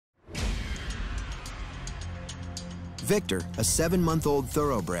Victor, a 7-month-old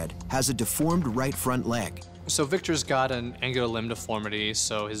thoroughbred, has a deformed right front leg. So Victor's got an angular limb deformity,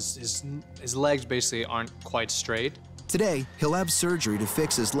 so his legs basically aren't quite straight. Today, he'll have surgery to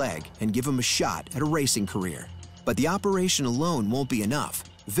fix his leg and give him a shot at a racing career. But the operation alone won't be enough.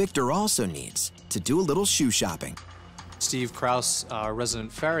 Victor also needs to do a little shoe shopping. Steve Kraus, our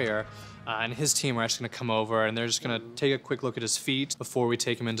resident farrier, and his team are actually going to come over, and they're just going to take a quick look at his feet before we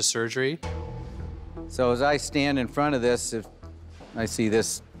take him into surgery. So as I stand in front of this, if I see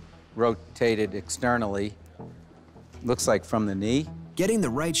this rotated externally, looks like from the knee. Getting the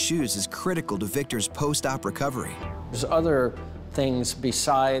right shoes is critical to Victor's post-op recovery. There's other things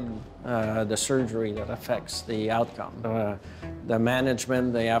beside the surgery that affects the outcome. The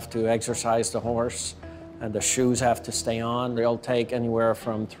management, they have to exercise the horse, and the shoes have to stay on. They'll take anywhere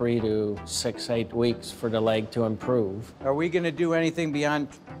from 3 to 6, 8 weeks for the leg to improve. Are we going to do anything beyond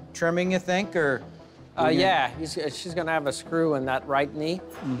trimming, you think, or? Yeah, she's going to have a screw in that right knee.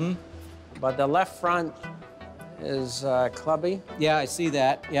 Mm-hmm. But the left front is clubby. Yeah, I see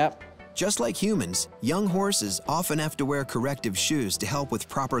that, yep. Just like humans, young horses often have to wear corrective shoes to help with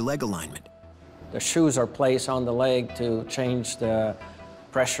proper leg alignment. The shoes are placed on the leg to change the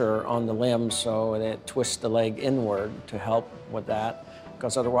pressure on the limb so it twists the leg inward to help with that,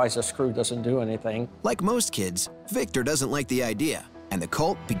 because otherwise the screw doesn't do anything. Like most kids, Victor doesn't like the idea, and the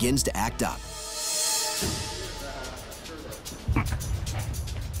colt begins to act up.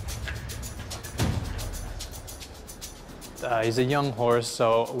 He's a young horse,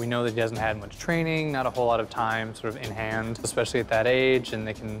 so we know that he hasn't had much training, not a whole lot of time sort of in hand, especially at that age, and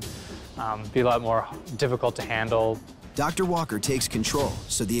they can be a lot more difficult to handle. Dr. Walker takes control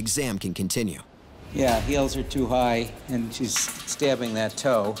so the exam can continue. Yeah, heels are too high, and she's stabbing that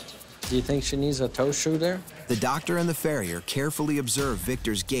toe. Do you think she needs a toe shoe there? The doctor and the farrier carefully observe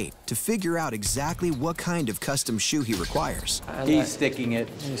Victor's gait to figure out exactly what kind of custom shoe he requires. And, he's sticking it.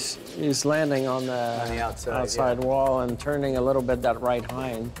 He's landing on the outside wall and turning a little bit that right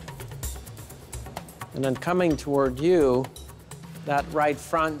hind. And then coming toward you, that right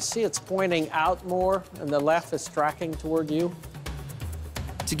front, see it's pointing out more, and the left is tracking toward you?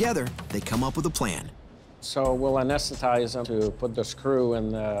 Together, they come up with a plan. So we'll anesthetize him to put the screw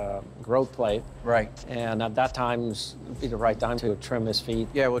in the growth plate. Right. And at that time, it'd be the right time to trim his feet.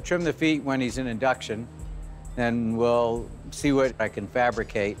 Yeah, we'll trim the feet when he's in induction, and we'll see what I can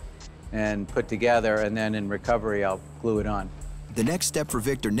fabricate and put together, and then in recovery, I'll glue it on. The next step for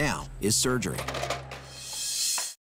Victor now is surgery.